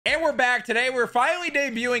And we're back. Today we're finally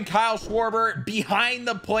debuting Kyle Schwarber behind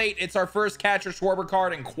the plate. It's our first catcher Schwarber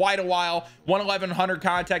card in quite a while. 111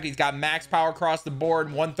 contact. He's got max power across the board,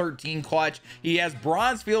 113 clutch. He has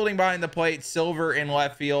bronze fielding behind the plate, silver in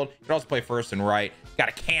left field. He can also play first and right. Got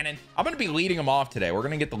a cannon. I'm going to be leading him off today. We're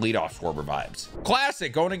going to get the leadoff Schwarber vibes.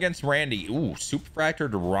 Classic going against Randy. Ooh, super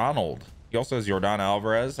fractured Ronald. He also has Jordan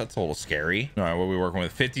Alvarez. That's a little scary. All right, what are we working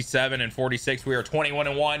with? 57 and 46. We are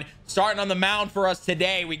 21-1. Starting on the mound for us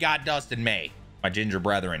today, we got Dustin May, my ginger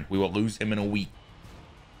brethren. We will lose him in a week.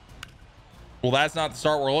 Well, that's not the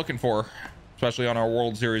start we're looking for, especially on our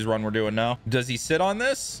World Series run we're doing now. Does he sit on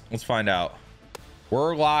this? Let's find out.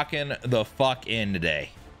 We're locking the fuck in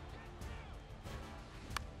today.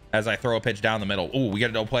 As I throw a pitch down the middle. Ooh, we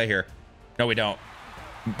get a double play here. No, we don't.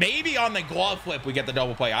 Maybe on the glove flip we get the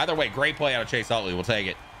double play. Either way, great play out of Chase Utley. We'll take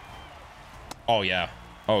it. Oh yeah.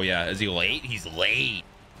 Oh yeah. Is he late? He's late.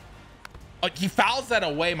 He fouls that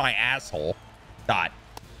away, my asshole. Dot.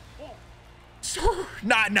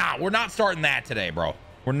 Nah, we're not starting that today, bro.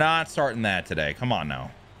 We're not starting that today. Come on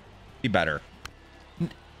now. Be better.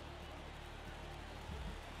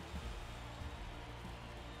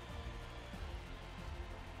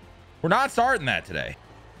 We're not starting that today.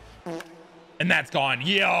 And that's gone.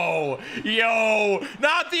 Yo,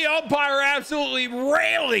 not the umpire absolutely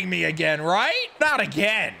railing me again, right? Not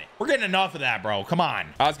again. We're getting enough of that, bro. Come on.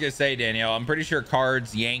 I was gonna say, Danielle, I'm pretty sure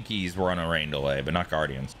Cards Yankees were on a rain delay, but not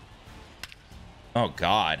Guardians. Oh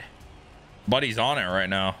God, Buddy's on it right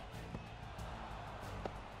now.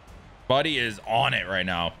 Buddy is on it right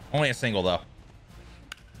now. Only a single though.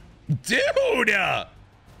 Dude,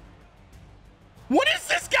 what is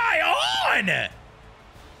this guy on?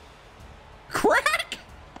 Crack.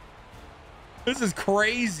 This is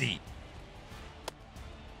crazy.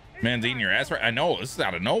 Man's eating your ass right. I know, this is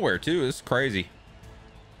out of nowhere too. This is crazy.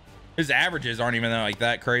 His averages aren't even like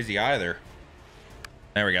that crazy either.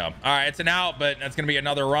 There we go. All right, it's an out, but that's gonna be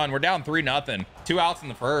another run. We're down 3-0. 2 outs in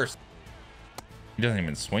the first. He doesn't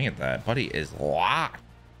even swing at that. Buddy is locked.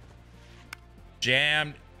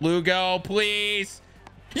 Jammed. Lugo, please.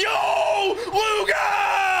 Yo,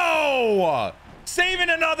 Lugo! Saving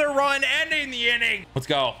another run, ending the inning. Let's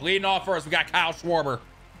go. Leading off first, we got Kyle Schwarber.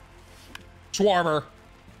 Schwarber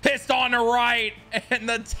pissed on the right, and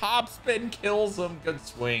the top spin kills him. Good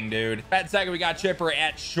swing, dude. At second, we got Chipper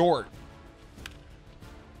at short.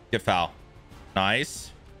 Get foul.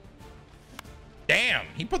 Nice. Damn,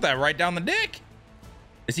 he put that right down the dick.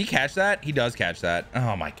 Does he catch that? He does catch that.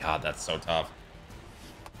 Oh my God, that's so tough.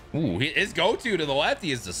 Ooh, his go-to to the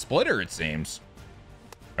lefty is the splitter, it seems.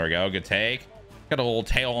 There we go. Good take. Got a little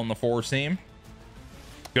tail on the four seam.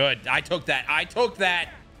 Good. I took that. I took that.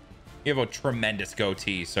 You have a tremendous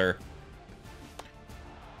goatee, sir.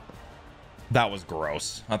 That was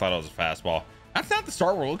gross. I thought it was a fastball. That's not the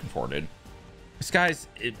start we're looking for, dude. This guy's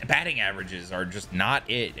batting averages are just not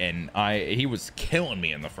it. And he was killing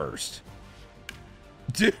me in the first.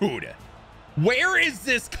 Dude, where is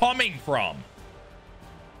this coming from?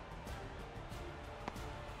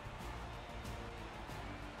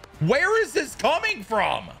 Where is this coming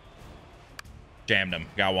from? Jammed him.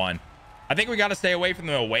 Got one. I think we got to stay away from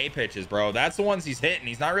the away pitches, bro. That's the ones he's hitting.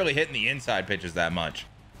 He's not really hitting the inside pitches that much.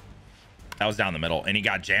 That was down the middle, and he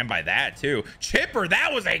got jammed by that too. Chipper,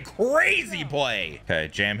 that was a crazy play. Okay,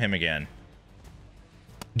 jam him again.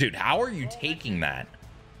 Dude, how are you taking that?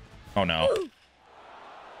 Oh no.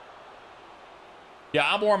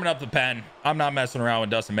 Yeah, I'm warming up the pen. I'm not messing around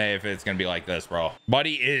with Dustin May if it's gonna be like this, bro.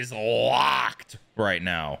 Buddy is locked right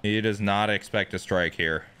now. He does not expect a strike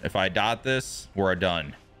here. If I dot this, we're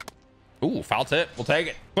done. Ooh, foul tip. We'll take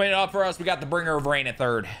it. Clean it up for us. We got the bringer of rain at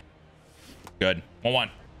third. Good. 1-1.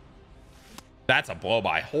 That's a blow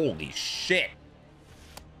by. Holy shit.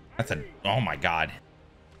 That's a, oh my God.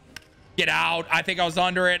 Get out. I think I was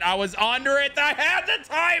under it. I was under it. I had the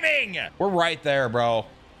timing. We're right there, bro.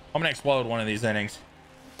 I'm gonna explode one of these innings.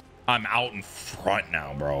 I'm out in front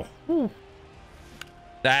now, bro. Whew.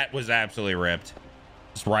 That was absolutely ripped.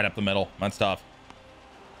 Just right up the middle. That's tough.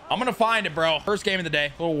 I'm gonna find it, bro. First game of the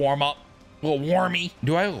day. A little warm up. A little warmy.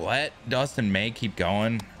 Do I let Dustin May keep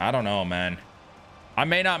going? I don't know, man. I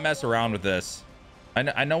may not mess around with this.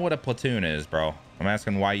 I know what a platoon is, bro. I'm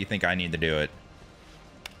asking why you think I need to do it.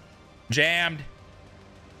 Jammed.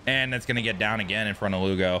 And it's gonna get down again in front of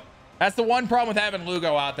Lugo. That's the one problem with having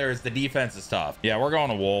Lugo out there is the defense is tough. Yeah, we're going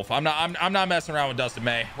to Wolf. I'm not messing around with Dustin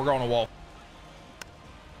May. We're going to Wolf.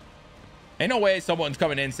 Ain't no way someone's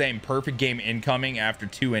coming in saying perfect game incoming after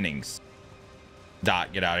 2 innings.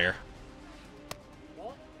 Dot, get out of here.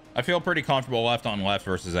 I feel pretty comfortable left on left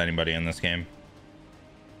versus anybody in this game.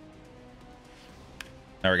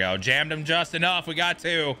 There we go. Jammed him just enough. We got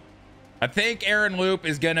 2. I think Aaron Loop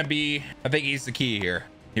is gonna be, I think he's the key here.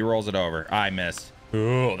 He rolls it over. I missed.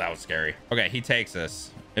 Oh, that was scary. Okay, he takes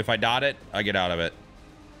this. If I dot it, I get out of it.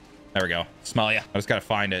 There we go. Smell ya. I just gotta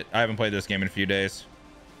find it. I haven't played this game in a few days.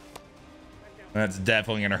 That's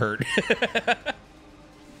definitely gonna hurt.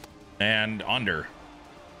 And under.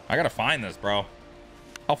 I gotta find this, bro.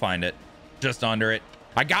 I'll find it. Just under it.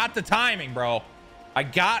 I got the timing, bro. I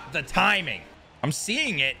got the timing. I'm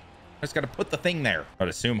seeing it. I just gotta put the thing there. I'd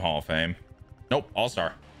assume Hall of Fame. Nope,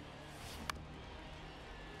 All-Star.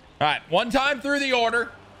 All right, one time through the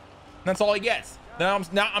order. That's all he gets. Now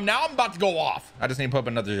I'm about to go off. I just need to put up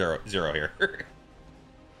another zero here.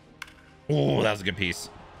 Oh, that was a good piece.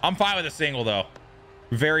 I'm fine with a single though.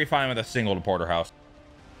 Very fine with a single to Porterhouse.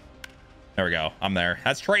 There we go. I'm there.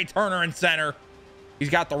 That's Trey Turner in center. He's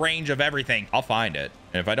got the range of everything. I'll find it.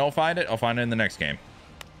 And if I don't find it, I'll find it in the next game.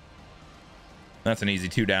 That's an easy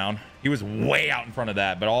 2 down. He was way out in front of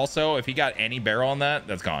that, but also if he got any barrel on that,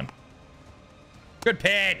 that's gone. Good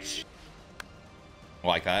pitch. I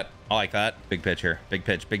like that. I like that. Big pitch here. Big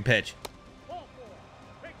pitch. Big pitch.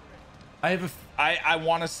 I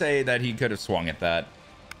want to say that he could have swung at that.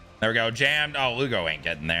 There we go. Jammed. Oh, Lugo ain't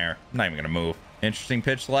getting there. I'm not even going to move. Interesting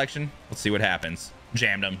pitch selection. Let's see what happens.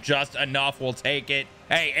 Jammed him. Just enough. We'll take it.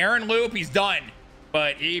 Hey, Aaron Loop, he's done.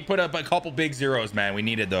 But he put up a couple big zeros, man. We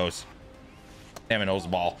needed those. Damn it, knows the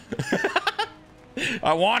ball.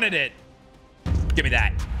 I wanted it. Give me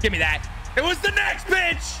that. Give me that. It was the next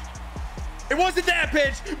pitch. It wasn't that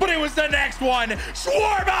pitch, but it was the next one.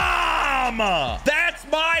 Schwarbomb. That's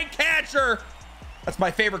my catcher. That's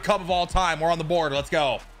my favorite Cub of all time. We're on the board. Let's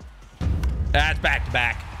go. That's back to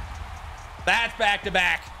back. That's back to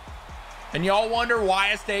back. And y'all wonder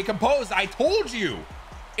why I stay composed. I told you.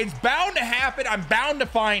 It's bound to happen. I'm bound to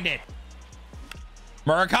find it.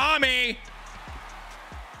 Murakami.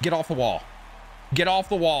 Get off the wall. Get off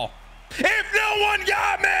the wall. If no one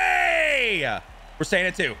got me! We're staying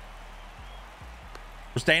at 2.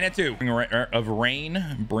 We're staying at 2. Of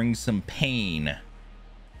rain brings some pain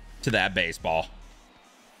to that baseball.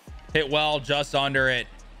 Hit well, just under it.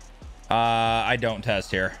 I don't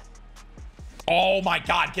test here. Oh my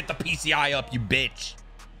God, get the PCI up, you bitch.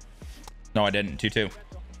 No, I didn't. 2-2.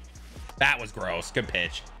 That was gross. Good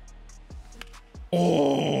pitch.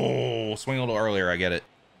 Oh, swing a little earlier. I get it.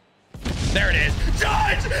 There it is.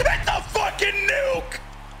 Judge, it's a fucking nuke.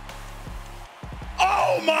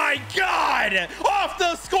 Oh my God. Off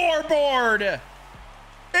the scoreboard. It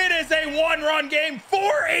is a 1-run game.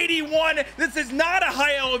 481. This is not a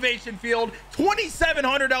high elevation field.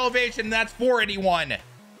 2,700 elevation. That's 481. Ah,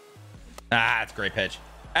 that's a great pitch.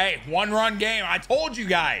 Hey, 1-run game. I told you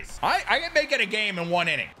guys. I can make it a game in 1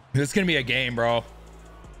 inning. This is going to be a game, bro.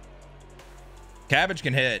 Cabbage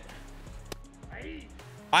can hit.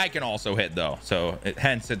 I can also hit though, so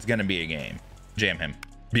hence it's gonna be a game. Jam him.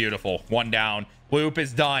 Beautiful. 1 down. Loop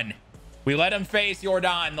is done. We let him face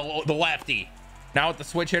Jordan, the lefty. Now with the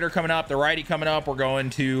switch hitter coming up, the righty coming up, we're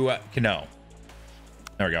going to Cano.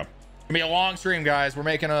 There we go. Gonna be a long stream, guys. We're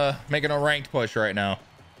making a ranked push right now.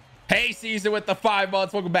 Hey, Caesar with the 5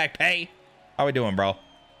 months. Welcome back, Pay. How we doing, bro?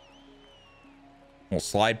 Little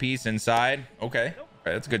slide piece inside. Okay,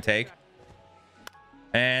 that's a good take.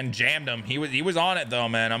 And jammed him. He was on it though,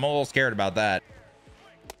 man. I'm a little scared about that.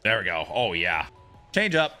 There we go. Oh yeah.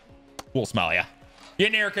 Change up. We'll smell ya.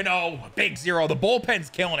 Get near Cano. Big 0. The bullpen's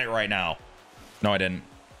killing it right now. No, I didn't.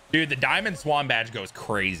 Dude, the diamond swan badge goes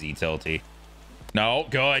crazy, Tilty. No,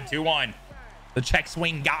 good. 2-1. The check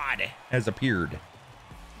swing god has appeared.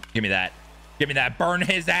 Give me that. Give me that. Burn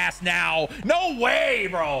his ass now. No way,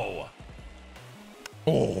 bro.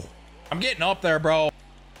 Oh, I'm getting up there, bro.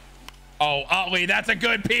 Oh, Utley, that's a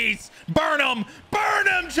good piece. Burn him. Burn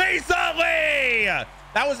him, Chase Utley.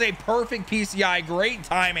 That was a perfect PCI. Great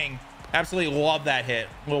timing. Absolutely love that hit.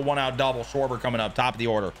 Little 1-out double. Schwarber coming up. Top of the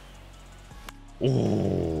order.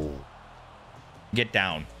 Ooh. Get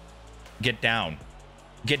down. Get down.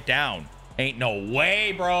 Get down. Ain't no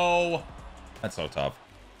way, bro. That's so tough.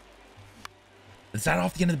 Is that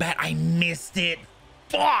off the end of the bat? I missed it.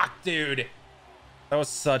 Fuck, dude. That was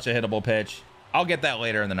such a hittable pitch. I'll get that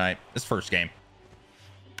later in the night. This first game.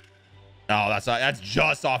 Oh, that's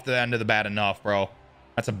just off the end of the bat enough, bro.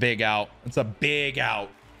 That's a big out. That's a big out.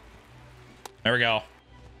 There we go.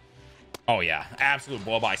 Oh yeah, absolute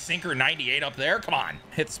blow by. Sinker 98 up there. Come on,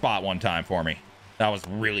 hit the spot one time for me. That was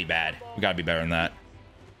really bad. We gotta be better than that.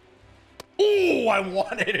 Ooh, I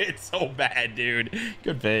wanted it so bad, dude.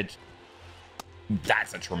 Good pitch.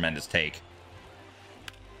 That's a tremendous take.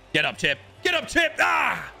 Get up, Chip. Get up, Chip.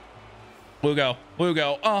 Ah! Lugo.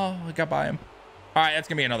 Lugo. Oh, I got by him. All right, that's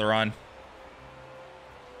going to be another run.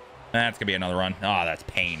 That's gonna be another run. Oh, that's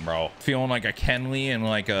pain, bro. Feeling like a Kenley and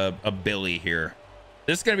like a Billy here.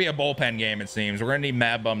 This is gonna be a bullpen game, it seems. We're gonna need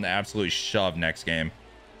Mad Bum to absolutely shove next game.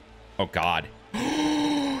 Oh God.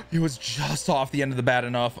 He was just off the end of the bat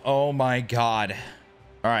enough. Oh my God.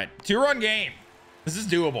 All right, 2-run game. This is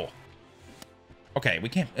doable. Okay, we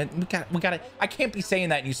gotta, I can't be saying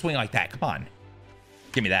that and you swing like that. Come on.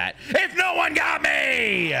 Give me that. If no one got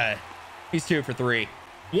me! He's 2 for 3.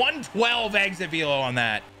 112 exit velo on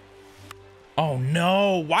that. Oh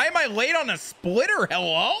no, why am I late on a splitter?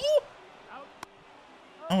 Hello?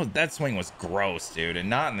 Oh, that swing was gross, dude, and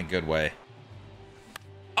not in a good way.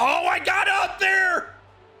 Oh, I got up there!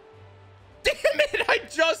 Damn it, I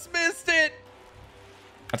just missed it.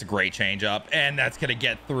 That's a great changeup, and that's gonna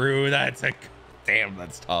get through. That's a, damn,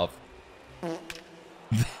 that's tough.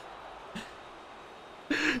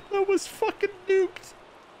 That was fucking nuked.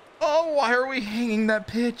 Oh, why are we hanging that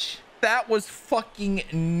pitch? That was fucking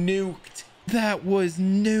nuked. That was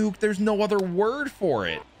nuked. There's no other word for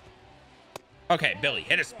it. Okay, Billy,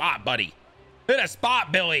 hit a spot, buddy. Hit a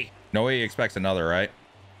spot, Billy. No way he expects another, right?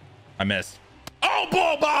 I missed. Oh,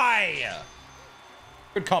 bull by.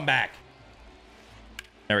 Good comeback.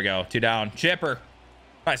 There we go. 2 down. Chipper.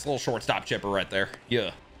 Nice little shortstop chipper right there.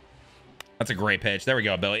 Yeah. That's a great pitch. There we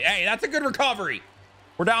go, Billy. Hey, that's a good recovery.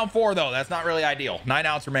 We're down 4 though. That's not really ideal. 9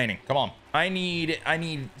 outs remaining. Come on. I need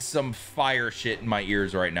some fire shit in my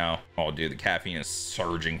ears right now. Oh, dude, the caffeine is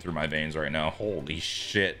surging through my veins right now. Holy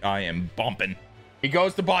shit. I am bumping. He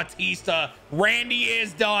goes to Bautista. Randy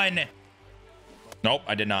is done. Nope,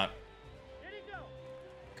 I did not.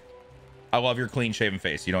 I love your clean shaven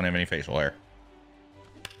face. You don't have any facial hair.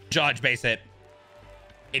 Judge, base hit.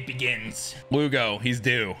 It begins. Lugo, he's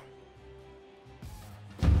due.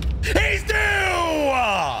 He's due!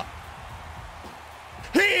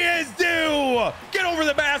 He is due! Get over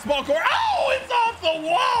the basketball court. Oh, it's off the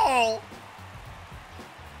wall!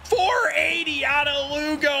 480 out of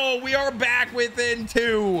Lugo. We are back within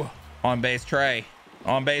 2. On base Trey.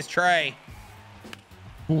 On base Trey.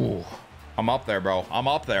 Ooh, I'm up there, bro. I'm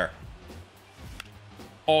up there.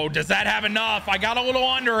 Oh, does that have enough? I got a little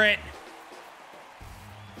under it.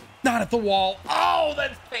 Not at the wall. Oh,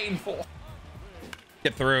 that's painful.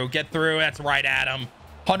 Get through. Get through. That's right at him.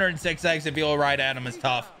 106 exit velo right at him is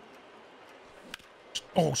tough.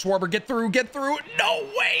 Oh, Schwarber, get through. Get through. No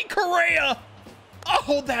way, Correa.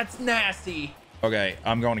 Oh, that's nasty. Okay,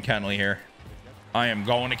 I'm going to Kenley here. I am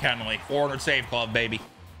going to Kenley. 400 save club, baby.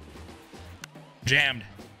 Jammed.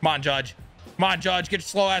 Come on, Judge. Come on, Judge. Get your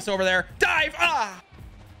slow ass over there. Dive. Ah.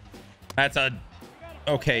 That's a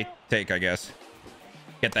okay take, I guess.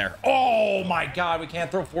 Get there. Oh my God, we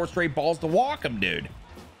can't throw 4 straight balls to walk him, dude.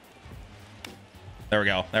 There we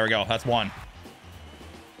go. There we go. That's 1.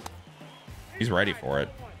 He's ready for it.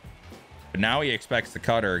 But now he expects the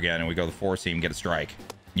cutter again, and we go the 4-seam, get a strike.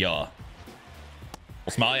 Yeah.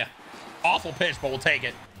 We'll smell ya. Awful pitch, but we'll take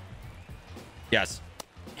it. Yes.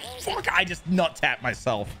 Fuck, I just nut tapped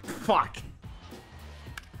myself. Fuck.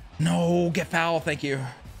 No, get foul. Thank you.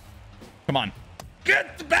 Come on.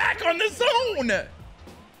 Get back on the zone.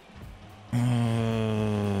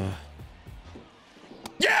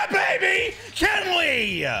 Yeah, baby.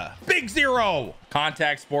 Kenley. Big 0.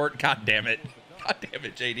 Contact sport. God damn it. God damn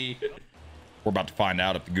it, JD. We're about to find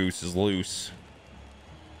out if the goose is loose.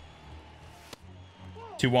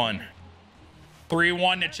 2-1.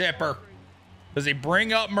 3-1 to Chipper. Does he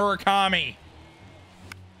bring up Murakami?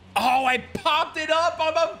 Oh, I popped it up.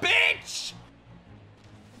 I'm a bitch.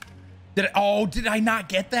 Did I not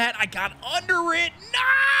get that? I got under it.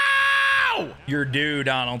 No! You're due,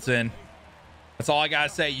 Donaldson. That's all I gotta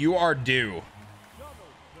say. You are due.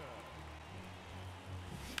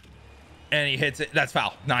 And he hits it. That's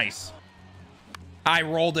foul. Nice. I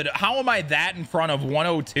rolled it. How am I that in front of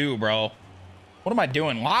 102, bro? What am I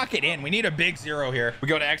doing? Lock it in. We need a big 0 here. We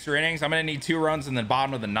go to extra innings. I'm gonna need 2 runs in the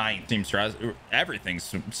bottom of the 9th. Team stress.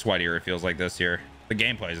 Everything's sweatier, it feels like this year. The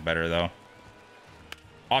gameplay is better though.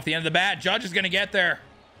 Off the end of the bat. Judge is gonna get there.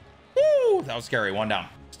 Woo! That was scary. 1 down.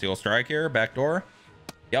 Steal strike here. Back door.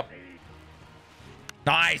 Yep.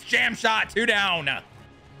 Nice. Jam shot. 2 down.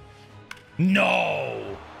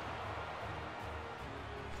 No.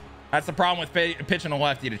 That's the problem with pitching a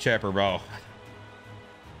lefty to Chipper, bro.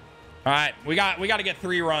 All right, we got to get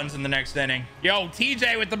 3 runs in the next inning. Yo,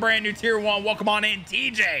 TJ with the brand new tier 1. Welcome on in,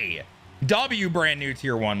 TJ. W brand new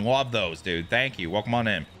tier 1. Love those, dude. Thank you. Welcome on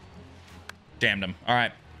in. Jammed him. All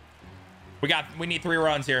right. We need 3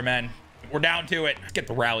 runs here, man. We're down to it. Let's get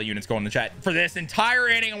the rally units going in the chat. For this entire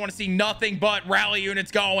inning, I want to see nothing but rally units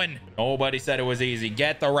going. Nobody said it was easy.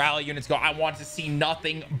 Get the rally units going. I want to see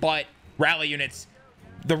nothing but rally units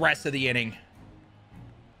the rest of the inning.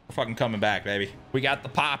 We're fucking coming back, baby. We got the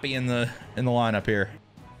Poppy in the lineup here.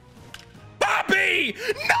 Poppy!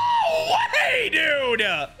 No way, dude!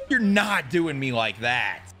 You're not doing me like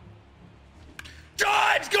that.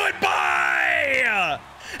 Judge, goodbye!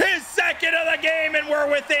 His second of the game, and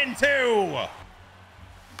we're within 2.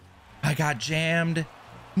 I got jammed.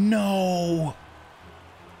 No.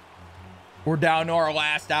 We're down to our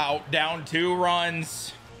last out, down 2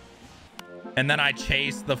 runs. And then I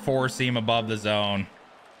chased the 4-seam above the zone.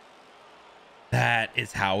 That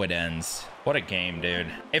is how it ends. What a game, dude.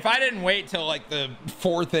 If I didn't wait till like the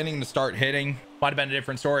 4th inning to start hitting, might have been a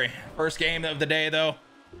different story. First game of the day, though.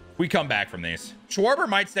 We come back from these. Schwarber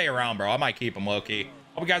might stay around, bro. I might keep him low-key.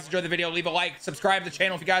 Hope you guys enjoyed the video. Leave a like, subscribe to the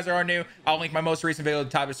channel if you guys are new. I'll link my most recent video at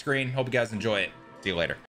the top of the screen. Hope you guys enjoy it. See you later.